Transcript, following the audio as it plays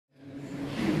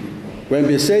When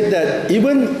we say that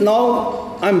even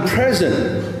now I'm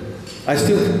present, I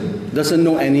still doesn't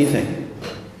know anything.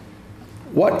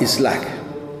 What is lack?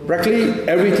 Practically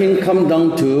everything comes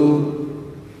down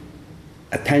to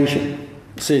attention.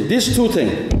 See, these two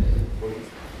things.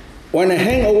 When I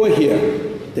hang over here,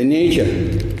 the nature,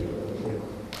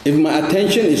 if my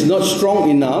attention is not strong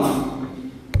enough,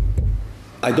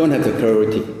 I don't have the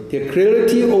clarity. The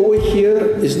clarity over here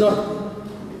is not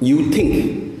you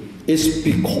think. It's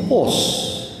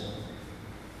because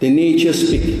the nature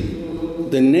speaks.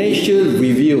 The nature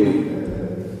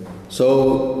reveals.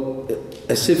 So,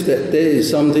 as if that there is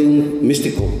something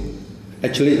mystical.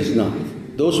 Actually, it's not.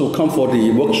 Those who come for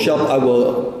the workshop,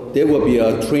 there will be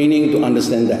a training to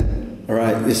understand that. All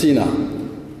right, you see now.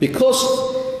 Because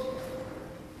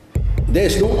there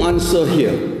is no answer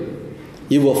here.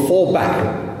 You will fall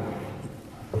back.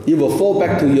 You will fall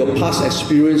back to your past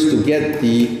experience to get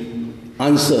the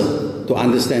answer to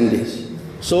understand this.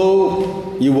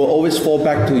 So you will always fall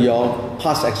back to your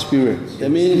past experience. That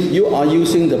means you are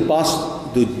using the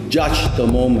past to judge the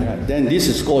moment. Then this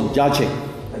is called judging.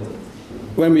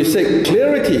 When we say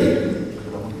clarity,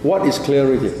 what is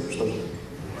clarity?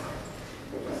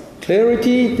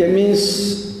 Clarity, that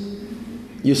means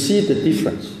you see the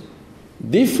difference.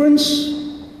 Difference,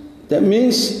 that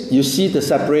means you see the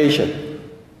separation.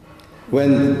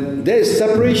 When there is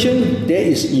separation, there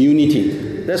is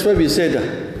unity. That's why we said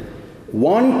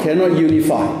one cannot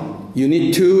unify. You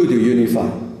need two to unify.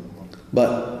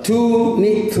 But two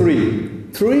need three.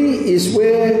 Three is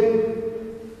where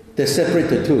they separate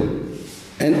the two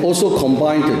and also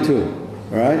combine the two.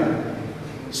 Right?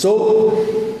 So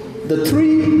the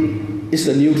three is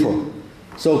the neutral.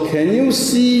 So can you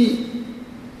see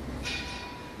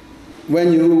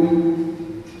when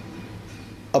you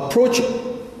approach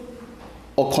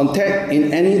or contact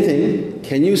in anything,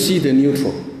 can you see the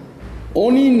neutral?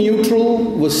 Only neutral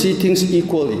will see things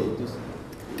equally,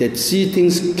 that see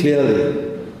things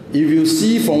clearly. If you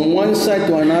see from one side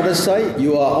to another side,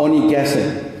 you are only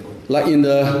guessing. Like in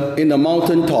the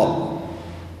mountain top.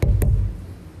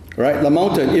 Right? The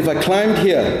mountain, if I climbed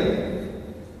here,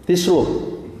 this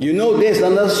slope, you know there's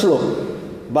another slope,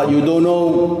 but you don't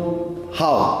know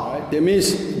how. Right? That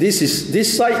means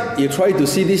this side, you try to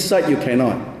see this side, you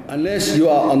cannot. Unless you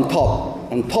are on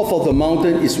top. On top of the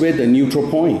mountain is where the neutral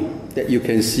point, that you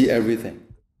can see everything.